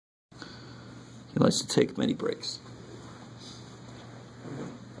He likes to take many breaks.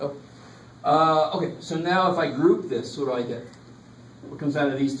 Oh. Okay, so now if I group this, what do I get? What comes out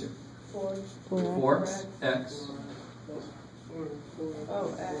of these two? 4x.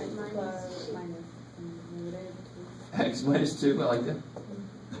 Oh, X minus 2, I like that.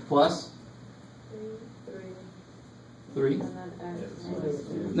 Plus? 3.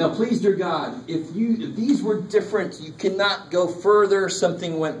 Now, please, dear God, if these were different, you cannot go further,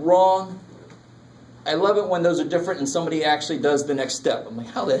 something went wrong. I love it when those are different and somebody actually does the next step. I'm like,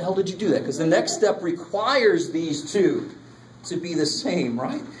 how the hell did you do that? Because the next step requires these two to be the same,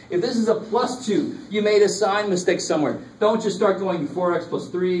 right? If this is a plus 2, you made a sign mistake somewhere. Don't just start going 4x plus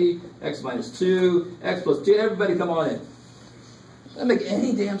 3, x minus 2, x plus 2. Everybody come on in. Doesn't make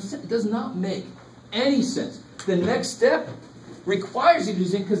any damn sense. It does not make any sense. The next step requires you to do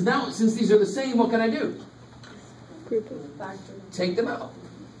something, because now, since these are the same, what can I do? Take them out.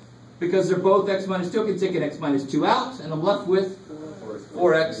 Because they're both x minus 2, I can take an x minus 2 out, and I'm left with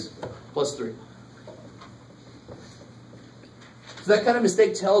 4x plus 3. So that kind of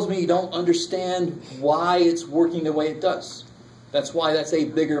mistake tells me you don't understand why it's working the way it does. That's why that's a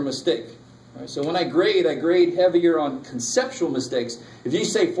bigger mistake. Right? So when I grade heavier on conceptual mistakes. If you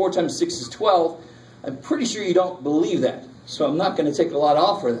say 4 times 6 is 12, I'm pretty sure you don't believe that. So I'm not going to take a lot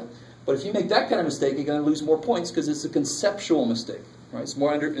off for that. But if you make that kind of mistake, you're going to lose more points because it's a conceptual mistake. Right? It's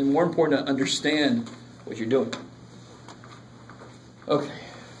more important to understand what you're doing. Okay.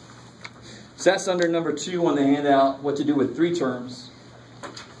 So that's under number 2 on the handout, what to do with 3 terms.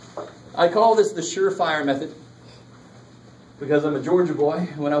 I call this the surefire method because I'm a Georgia boy.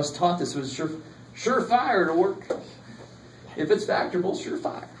 When I was taught this, it was surefire to work. If it's factorable,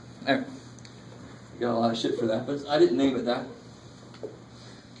 surefire. Anyway, you got a lot of shit for that, but I didn't name it that.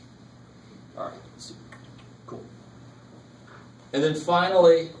 All right, let's see. Cool. And then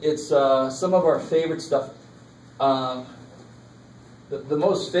finally, it's some of our favorite stuff. The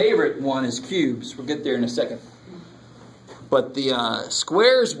most favorite one is cubes. We'll get there in a second. But the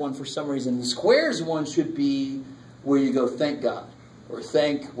squares one, for some reason, the squares one should be where you go, thank God, or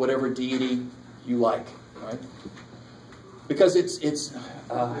thank whatever deity you like, right? Because it's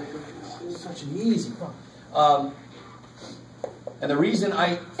such an easy problem. And the reason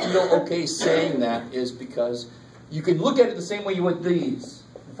I feel okay saying that is because you can look at it the same way you would these.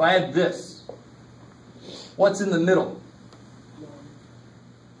 If I had this, what's in the middle?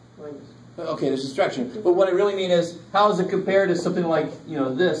 Okay, there's distraction. But what I really mean is, how does it compare to something like,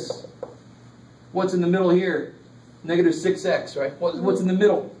 this? What's in the middle here? Negative 6x, right? What's in the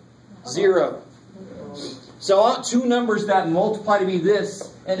middle? 0. So I want 2 numbers that multiply to be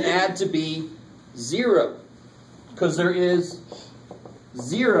this and add to be 0. Because there is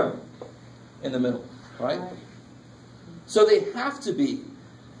 0 in the middle, right? So they have to be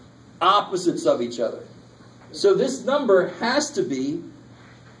opposites of each other. So this number has to be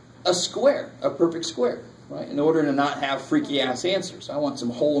a square, a perfect square, right? In order to not have freaky ass answers. I want some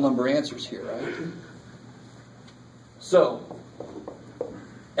whole number answers here, right? So,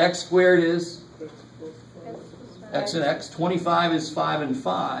 x squared is x and x. 25 is 5 and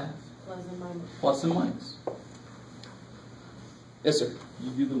 5. Plus and minus. Yes, sir?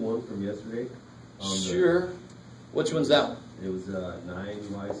 You do the one from yesterday? Sure. Which one's that one? It was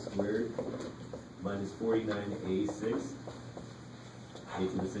 9y squared minus 49a6. A to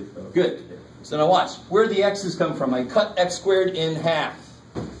the 6th. Good. So now watch. Where do the x's come from? I cut x squared in half.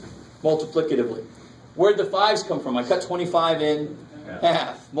 Multiplicatively. Where did the 5's come from? I cut 25 in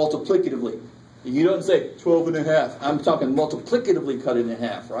half. Multiplicatively. You don't say 12 and a half. I'm talking multiplicatively cut it in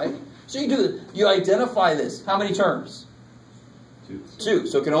half, right? So you identify this. How many terms? 2.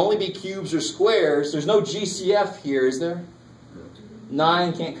 So it can only be cubes or squares. There's no GCF here, is there?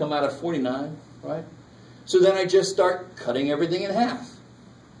 9 can't come out of 49, right? So then I just start cutting everything in half.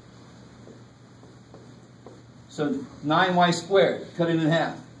 So 9y squared, cut it in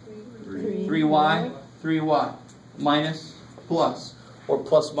half. 3y, 3y, minus, plus, or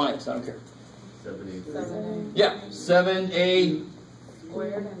plus minus, I don't care. 7a. Yeah, 7a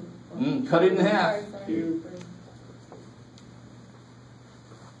Squared. Cut it in half.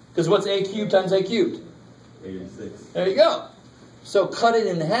 Because what's a cubed times a cubed? 86. There you go. So cut it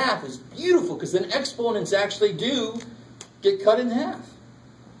in half is beautiful because then exponents actually do get cut in half.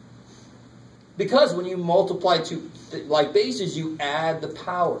 Because when you multiply two like bases, you add the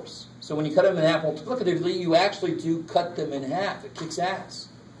powers. So when you cut them in half multiplicatively, you actually do cut them in half. It kicks ass.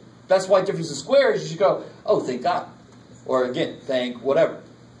 That's why difference of squares, you should go, oh, thank God. Or again, thank whatever.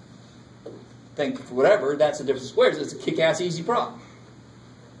 Thank whatever, that's the difference of squares. It's a kick-ass easy problem.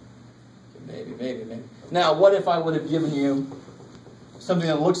 Maybe. Now, what if I would have given you something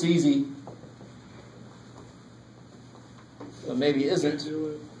that looks easy, but maybe isn't.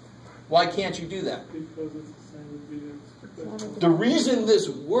 Why can't you do that? Because it's the same as The reason this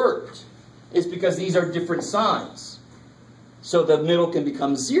worked is because these are different signs. So the middle can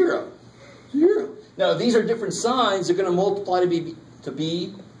become 0. 0. Now, if these are different signs, they're going to multiply to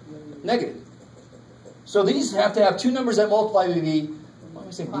be negative. So these have to have two numbers that multiply to be, why am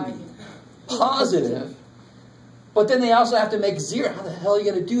I saying BB? Positive. But then they also have to make 0. How the hell are you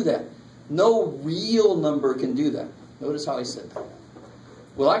going to do that? No real number can do that. Notice how I said that.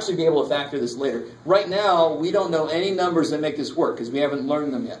 We'll actually be able to factor this later. Right now, we don't know any numbers that make this work because we haven't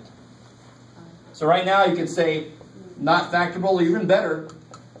learned them yet. So right now, you can say not factorable, or even better.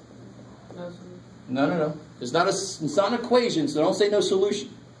 No. It's not an equation, so don't say no solution.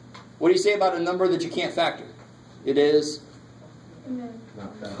 What do you say about a number that you can't factor? It is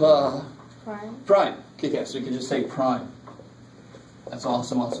prime. Okay, yeah, so you can just say prime. That's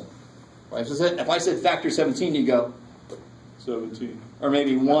awesome. Right? If I said factor 17, you go 17. Or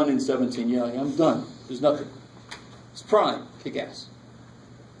maybe 1 in 17. Yeah, I'm done. There's nothing. It's prime. Kick ass.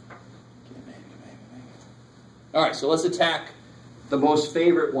 All right, so let's attack the most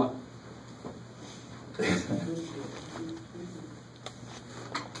favorite one.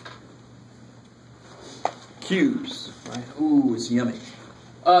 Cubes. Right? Ooh, it's yummy.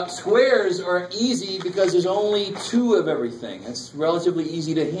 Squares are easy because there's only 2 of everything. It's relatively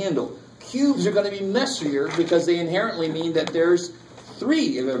easy to handle. Cubes are going to be messier because they inherently mean that there's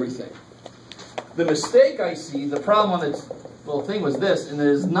 3 of everything. The mistake I see, the problem on this little thing was this, and it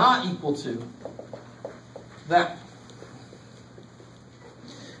is not equal to that.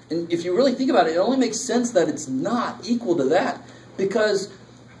 And if you really think about it, it only makes sense that it's not equal to that. Because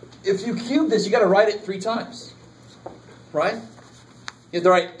if you cube this, you got to write it 3 times. Right? You have to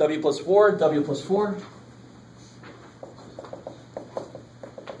write w plus 4, w plus 4.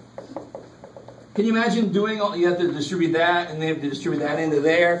 Can you imagine doing all, you have to distribute that, and then you have to distribute that into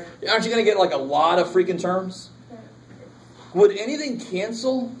there. Aren't you going to get like a lot of freaking terms? Would anything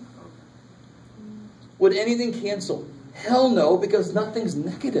cancel? Would anything cancel? Hell no, because nothing's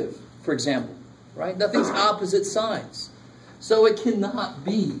negative, for example. Right? Nothing's opposite signs. So it cannot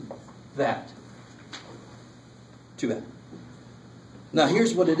be that. Too bad. Now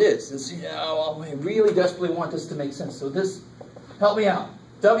here's what it is. I really desperately want this to make sense. So this, help me out.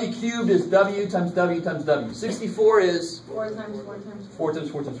 W cubed is W times W times W. 64 is 4 times 4 times 4. 4 times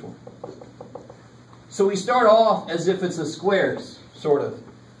 4 times 4. So we start off as if it's a squares, sort of.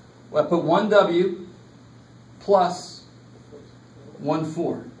 Well, I put 1 W plus 1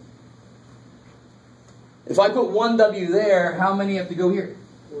 4. If I put 1 W there, how many have to go here?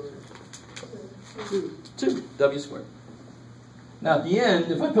 2 W squared. Now at the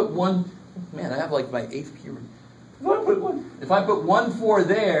end, if I put 1, man, I have like my 8th puberty. If I put 1 4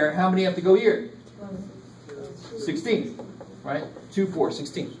 there, how many have to go here? 16. Right? 2 4,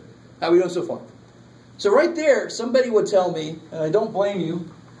 16. How are we doing so far? So right there, somebody would tell me, and I don't blame you,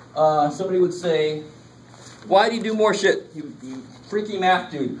 somebody would say, why do you do more shit? You freaky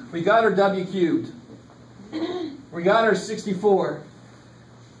math dude. We got our W cubed. We got our 64.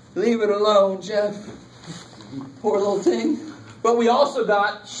 Leave it alone, Jeff. Poor little thing. But we also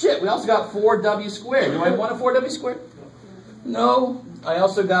got, we also got 4W squared. Do I want a 4W squared? No. I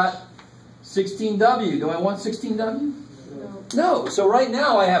also got 16W. Do I want 16W? No. So right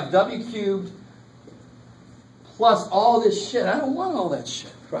now I have W cubed plus all this shit. I don't want all that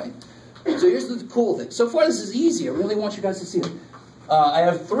shit, right? So here's the cool thing. So far this is easy. I really want you guys to see it. I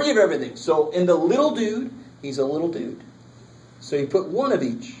have 3 of everything. So in the little dude, he's a little dude. So you put 1 of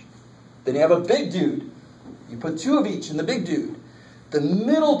each. Then you have a big dude. You put 2 of each in the big dude. The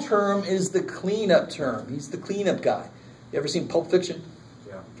middle term is the cleanup term. He's the cleanup guy. You ever seen Pulp Fiction?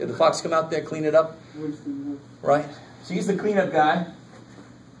 Yeah. Get the fox come out there, clean it up? Right? So he's the cleanup guy.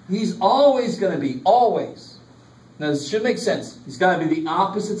 He's always going to be, always. Now this should make sense. He's got to be the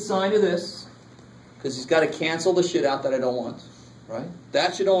opposite sign of this. Because he's got to cancel the shit out that I don't want. Right?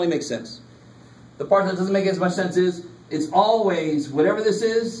 That should only make sense. The part that doesn't make as much sense is, it's always whatever this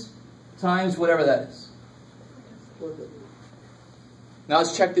is times whatever that is. Now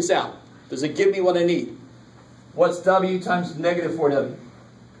let's check this out. Does it give me what I need? What's W times negative 4W?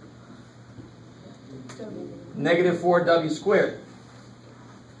 Negative 4W squared.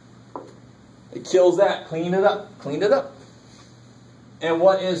 It kills that. Clean it up. Clean it up. And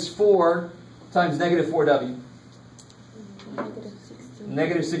what is 4 times negative 4W?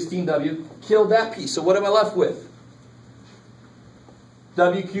 Negative 16W. Killed that piece. So what am I left with?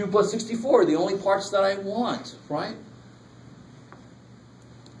 W cubed plus 64. The only parts that I want, right?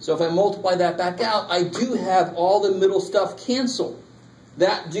 So if I multiply that back out, I do have all the middle stuff canceled.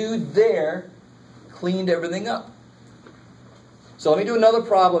 That dude there cleaned everything up. So let me do another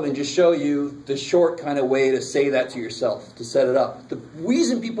problem and just show you the short kind of way to say that to yourself, to set it up. The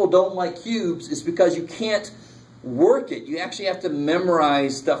reason people don't like cubes is because you can't work it. You actually have to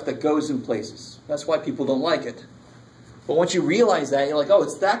memorize stuff that goes in places. That's why people don't like it. But once you realize that, you're like, oh,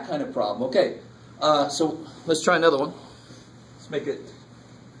 it's that kind of problem. Okay, so let's try another one. Let's make it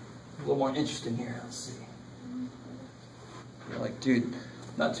a little more interesting here. Let's see. You're like, dude,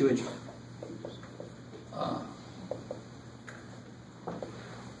 not too interesting.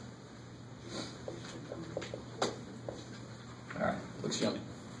 Alright, looks yummy.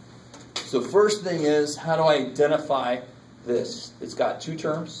 So first thing is, how do I identify this? It's got two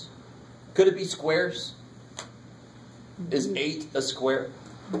terms. Could it be squares? Is 8 a square?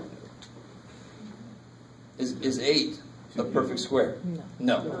 Is 8 a perfect square?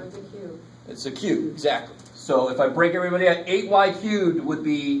 No. No, it's a cube. It's a cube, exactly. So if I break everybody out, 8y cubed would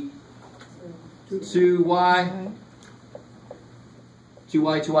be 2y, 2y,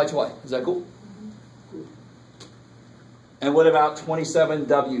 2y, 2y. Is that cool? And what about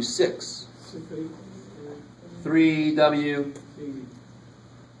 27w6? 3w.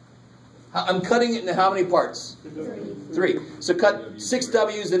 I'm cutting it into how many parts? 3. So cut 6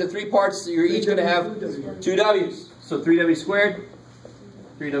 w's into 3 parts. So you're each going to have 2 w's. So 3w squared,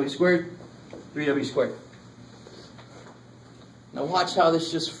 3w squared, 3w squared. Now watch how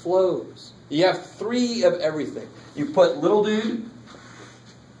this just flows. You have 3 of everything. You put little dude,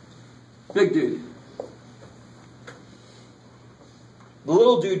 big dude. The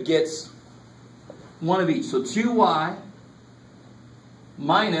little dude gets 1 of each. So 2y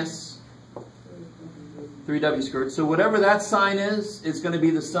minus 3w squared. So whatever that sign is, it's going to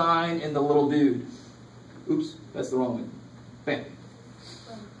be the sign in the little dude. Oops, that's the wrong one. Bam.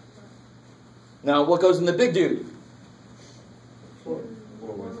 Now what goes in the big dude?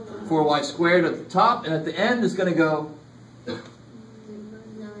 4y squared at the top, and at the end is going to go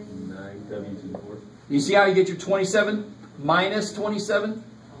 9w4. You see how you get your 27 minus 27?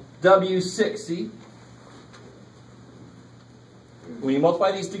 W6, see? When you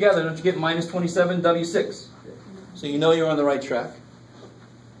multiply these together, don't you get minus 27 W6? So you know you're on the right track.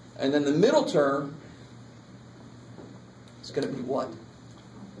 And then the middle term is going to be what?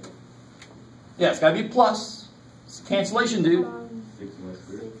 Yeah, it's got to be plus. It's a cancellation, dude. 6y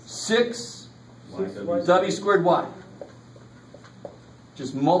squared. 6 Y W squared Y.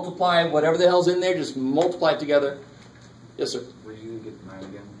 Just multiply whatever the hell's in there, just multiply it together. Yes, sir. Where do you get 9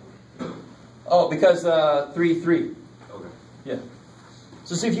 again? Oh, because 3, 3. Okay. Yeah.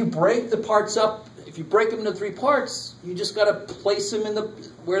 So see, if you break the parts up, if you break them into 3 parts, you just got to place them in the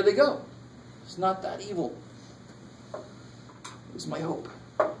where they go. It's not that evil. It's my hope.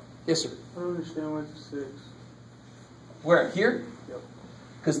 Yes, sir. I don't understand why it's 6. Where? Here? Yep.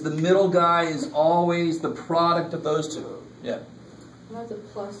 Because the middle guy is always the product of those two. Yeah. That's a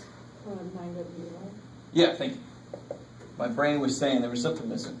plus 9w, right? Yeah, thank you. My brain was saying there was something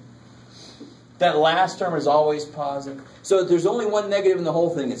missing. That last term is always positive. So there's only one negative in the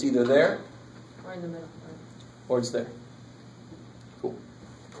whole thing. It's either there Or in the middle, right? or it's there. Cool.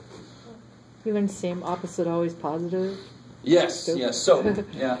 Even same opposite always positive. Yes, yes. So,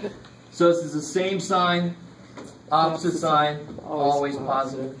 yeah. So this is the same sign, opposite sign, always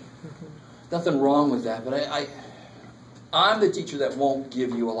positive. Nothing wrong with that, but I'm the teacher that won't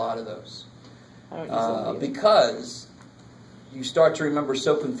give you a lot of those. I don't use them either. Because you start to remember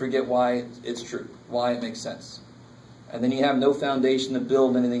SOAP and forget why it's true, why it makes sense. And then you have no foundation to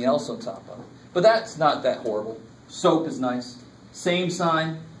build anything else on top of it. But that's not that horrible. SOAP is nice. Same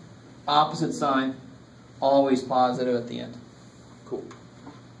sign, opposite sign, always positive at the end. Cool.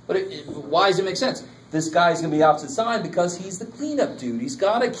 But why does it make sense? This guy's going to be opposite sign because he's the cleanup dude. He's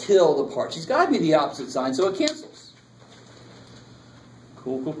got to kill the parts. He's got to be the opposite sign, so it cancels.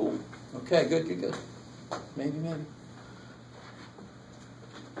 Cool, cool, cool. Okay, good, good, good. Maybe, maybe.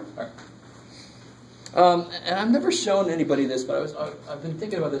 All right. And I've never shown anybody this, but I've been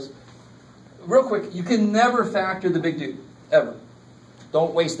thinking about this. Real quick, you can never factor the big dude, ever.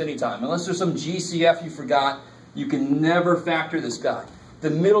 Don't waste any time. Unless there's some GCF you forgot, you can never factor this guy. The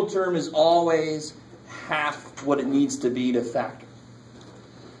middle term is always half what it needs to be to factor.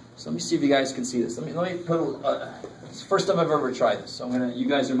 So let me see if you guys can see this. Let me put. It's the first time I've ever tried this, so I'm gonna. You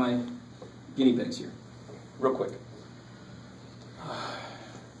guys are my guinea pigs here. Real quick.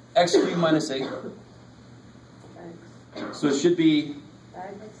 X cubed minus 8. X. So it should be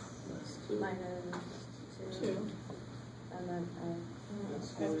X minus 2. And then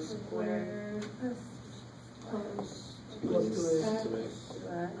X squared plus 2x.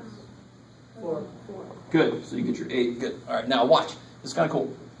 4. good. So you get your 8. Good. All right. Now watch. This is kind of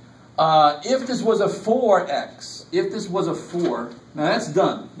cool. If this was a 4x, if this was a 4, now that's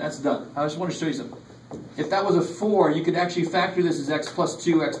done. That's done. I just want to show you something. If that was a 4, you could actually factor this as x plus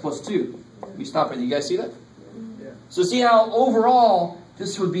 2, x plus 2. You stop it. You guys see that? Yeah. So see how overall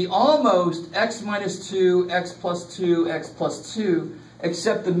this would be almost x minus 2, x plus 2, x plus 2,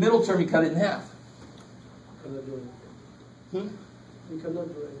 except the middle term you cut it in half. Cannot do anything. You cannot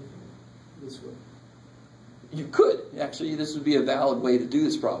do anything this way. You could. Actually, this would be a valid way to do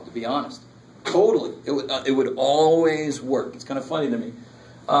this problem, to be honest. Totally. It would always work. It's kind of funny to me.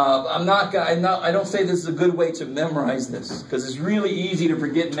 I don't say this is a good way to memorize this, because it's really easy to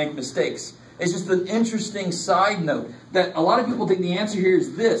forget and make mistakes. It's just an interesting side note that a lot of people think the answer here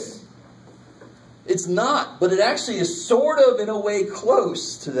is this. It's not, but it actually is sort of, in a way,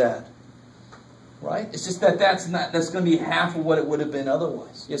 close to that. Right? It's just that that's going to be half of what it would have been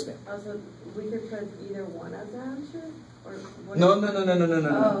otherwise. Yes, ma'am? Also, we could put either one as the answer? Or what No.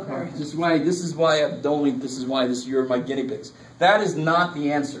 Oh, okay. This is why you're my guinea pigs. That is not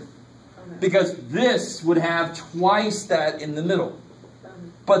the answer. Okay. Because this would have twice that in the middle.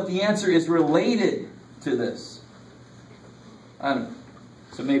 But the answer is related to this. I don't know.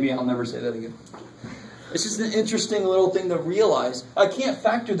 So maybe I'll never say that again. It's just an interesting little thing to realize. I can't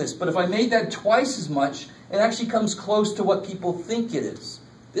factor this, but if I made that twice as much, it actually comes close to what people think it is.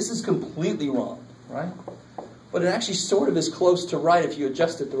 This is completely wrong, right? But it actually sort of is close to right if you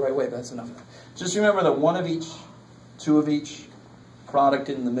adjust it the right way. But that's enough of that. Just remember that 1 of each, 2 of each, product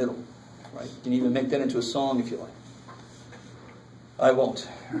in the middle. Right? You can even make that into a song if you like. I won't.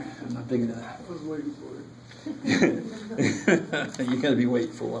 I'm not big into that. I was waiting for it. You're going to be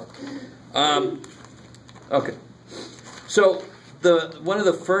waiting for what? Okay. So one of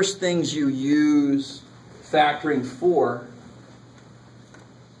the first things you use factoring for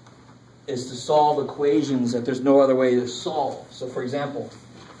is to solve equations that there's no other way to solve. So for example,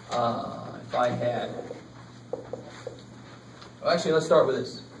 if I had... Well, actually, let's start with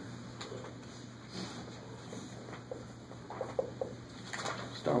this.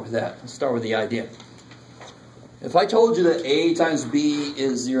 Start with that. Let's start with the idea. If I told you that A times B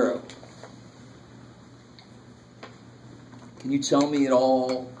is 0, can you tell me at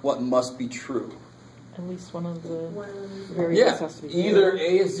all what must be true? At least one of the One, variables has to be Either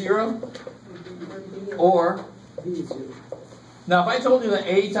A is 0 or... B is 0. Now, if I told you that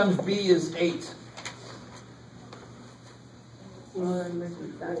A times B is 8,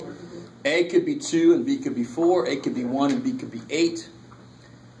 A could be 2 and B could be 4. A could be 1 and B could be 8.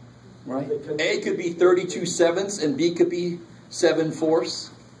 Right? A could be 32 sevenths and B could be 7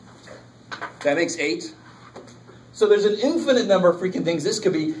 fourths. That makes 8. So there's an infinite number of freaking things this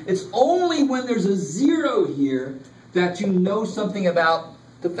could be. It's only when there's a 0 here that you know something about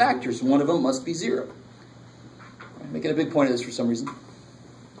the factors. One of them must be 0. I'm making a big point of this for some reason.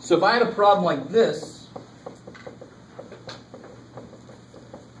 So if I had a problem like this,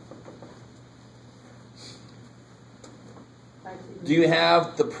 do you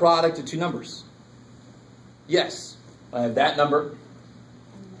have the product of two numbers? Yes. I have that number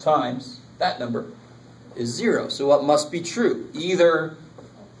times that number is 0. So what must be true? Either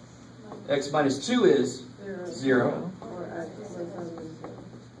x minus 2 is 0.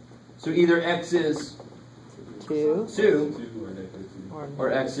 So either x is 2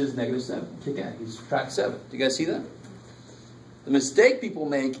 or x is negative 7. Okay, you subtract 7. Do you guys see that? The mistake people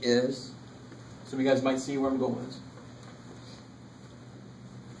make is, some of you guys might see where I'm going with this.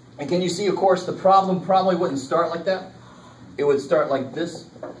 And can you see, of course, the problem probably wouldn't start like that. It would start like this.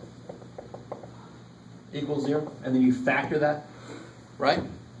 Equals 0. And then you factor that. Right?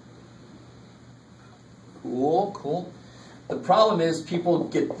 Cool, cool. The problem is people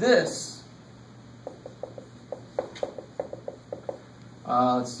get this.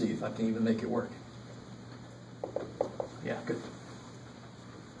 Let's see if I can even make it work. Yeah, good.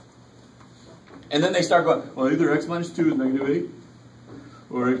 And then they start going, well, either x minus 2 is negative 8.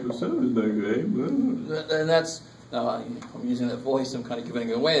 Or x plus 7 is negative 8. And that's, I'm using that voice, I'm kind of giving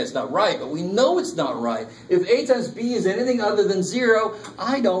it away. It's not right, but we know it's not right. If A times B is anything other than 0,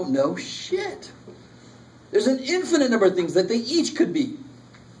 I don't know shit. There's an infinite number of things that they each could be.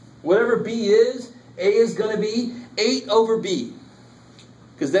 Whatever B is, A is going to be 8 over B.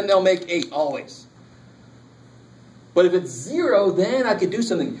 Because then they'll make 8 always. But if it's 0, then I could do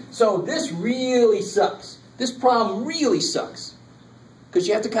something. So this really sucks. This problem really sucks. Because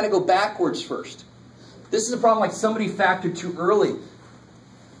you have to kind of go backwards first. This is a problem like somebody factored too early.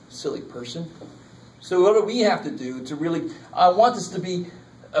 Silly person. So what do we have to do to really... I want this to be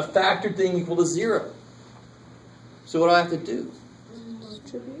a factored thing equal to 0. So what do I have to do?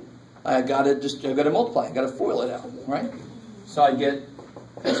 I've got to multiply. I've got to FOIL it out, right? So I get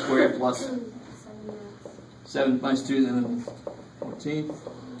x squared plus 7 minus 2, and then 14.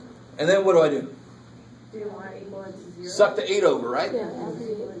 And then what do? Do you want to equal it to 0? Suck the 8 over, right? Yeah, after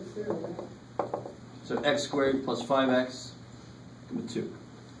you equal it to 0, right? So x squared plus 5x, give me 2.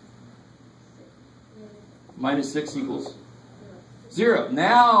 Minus 6 equals 0.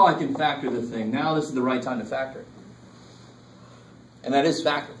 Now I can factor the thing. Now this is the right time to factor it. And that is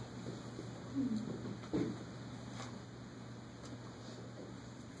factored.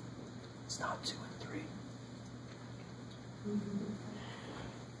 It's not 2 and 3.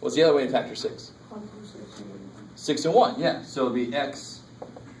 What's the other way to factor 6? 6 and 1, yeah. So it'll be x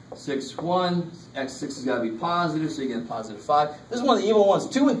 6, 1. X6 has got to be positive, so you get a positive 5. This is one of the evil ones.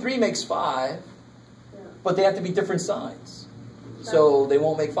 2 and 3 makes 5, but they have to be different signs. So they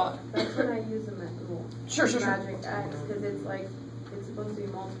won't make 5. That's when I use the Sure. magic x, because it's like, it's supposed to be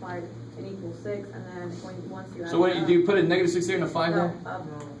multiplied and equal 6, and then once you add So what it do? You put a negative 6 there and a 5 No, there? up,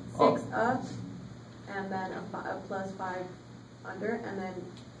 Oh. 6 up, and then a plus 5 under, and then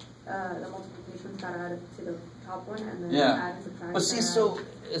the multiplication's got to add it to the top one, and then Yeah. add and subtract. But see, and so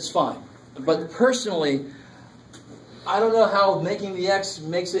it's fine. But personally, I don't know how making the x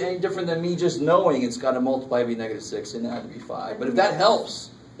makes it any different than me just knowing it's got to multiply to be negative 6 and add to be 5. But if that helps,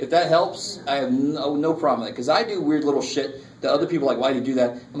 I have no problem with it. Because I do weird little shit that other people are like, why do you do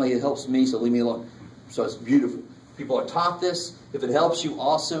that? I'm like, it helps me, so leave me alone. So it's beautiful. People are taught this. If it helps you,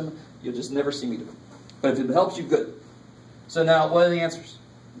 awesome. You'll just never see me do it. But if it helps you, good. So now, what are the answers?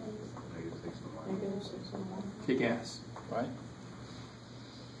 Kick ass, right?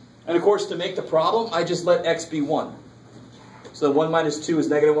 And of course, to make the problem, I just let x be 1. So 1 minus 2 is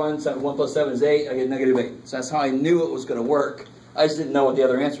negative 1, 1 plus 7 is 8, I get negative 8. So that's how I knew it was going to work. I just didn't know what the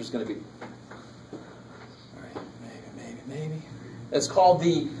other answer was going to be. All right, maybe. It's called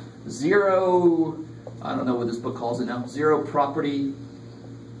the zero, I don't know what this book calls it now, zero factor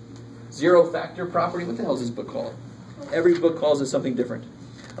property. What the hell is this book called? Every book calls it something different.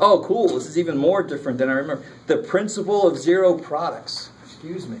 Oh, cool. This is even more different than I remember. The principle of zero products.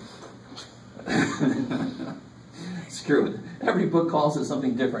 Excuse me. Screw it. Every book calls it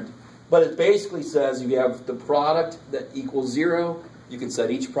something different. But it basically says if you have the product that equals 0, you can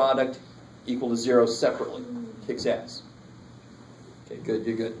set each product equal to 0 separately. Kicks ass. Okay, good.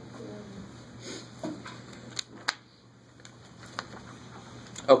 You're good.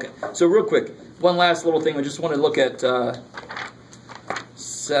 Okay, so real quick, one last little thing. I just want to look at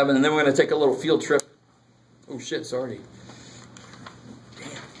 7, and then we're going to take a little field trip. Oh shit, it's already.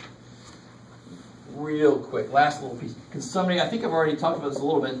 Damn. Real quick, last little piece. Can somebody, I think I've already talked about this a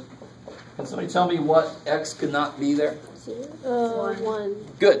little bit. Can somebody tell me what x could not be there? 1.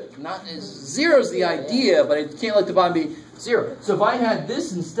 Good. Not 0 is the idea, but I can't let the bottom be 0. So if I had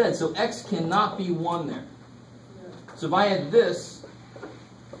this instead, so x cannot be 1 there. So if I had this,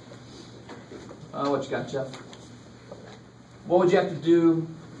 what you got, Jeff? What would you have to do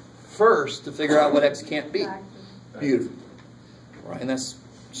first to figure out what x can't be? Beautiful. Right, and that's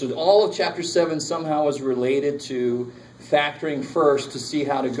so all of chapter 7 somehow is related to factoring first to see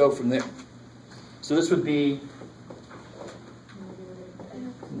how to go from there. So this would be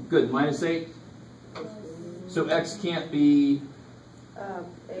good, minus 8. So x can't be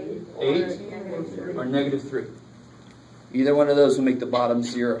 8 or negative 3. Either one of those will make the bottom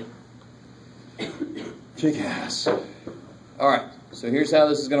 0. Kick ass. Alright, so here's how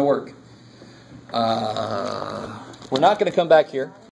this is going to work. We're not going to come back here.